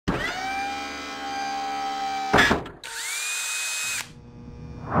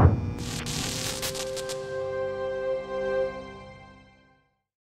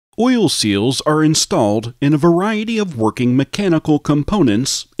Oil seals are installed in a variety of working mechanical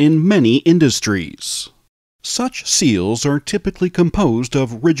components in many industries. Such seals are typically composed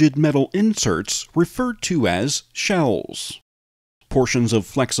of rigid metal inserts referred to as shells, portions of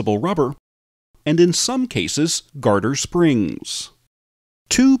flexible rubber, and in some cases, garter springs.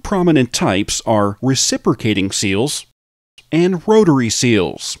 Two prominent types are reciprocating seals and rotary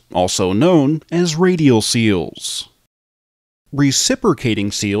seals, also known as radial seals. Reciprocating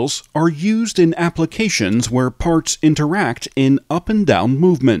seals are used in applications where parts interact in up and down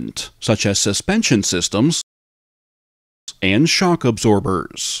movement, such as suspension systems and shock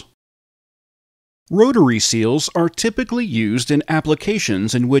absorbers. Rotary seals are typically used in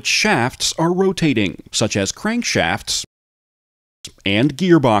applications in which shafts are rotating, such as crankshafts and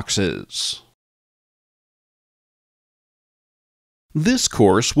gearboxes. This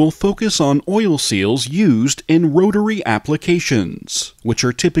course will focus on oil seals used in rotary applications, which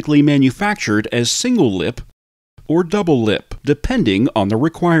are typically manufactured as single lip or double lip, depending on the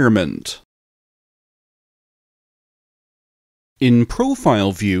requirement. In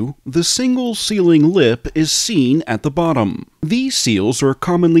profile view, the single sealing lip is seen at the bottom. These seals are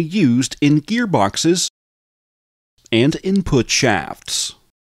commonly used in gearboxes and input shafts.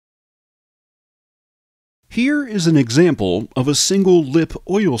 Here is an example of a single lip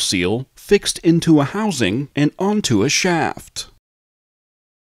oil seal fixed into a housing and onto a shaft.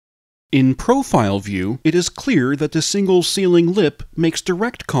 In profile view, it is clear that the single sealing lip makes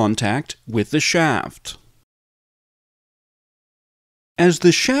direct contact with the shaft. As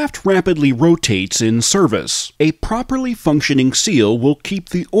the shaft rapidly rotates in service, a properly functioning seal will keep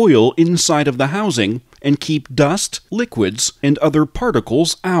the oil inside of the housing and keep dust, liquids, and other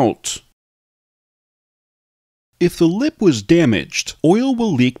particles out. If the lip was damaged, oil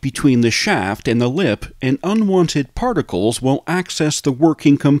will leak between the shaft and the lip, and unwanted particles will access the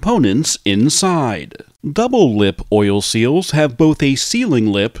working components inside. Double lip oil seals have both a sealing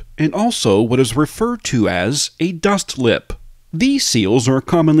lip and also what is referred to as a dust lip. These seals are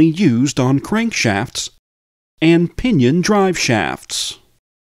commonly used on crankshafts and pinion drive shafts.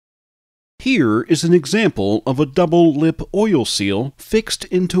 Here is an example of a double lip oil seal fixed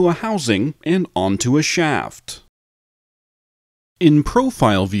into a housing and onto a shaft. In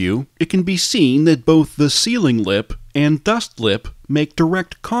profile view, it can be seen that both the sealing lip and dust lip make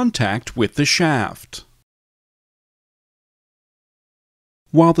direct contact with the shaft.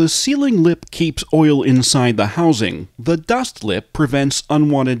 While the sealing lip keeps oil inside the housing, the dust lip prevents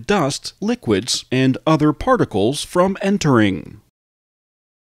unwanted dust, liquids, and other particles from entering.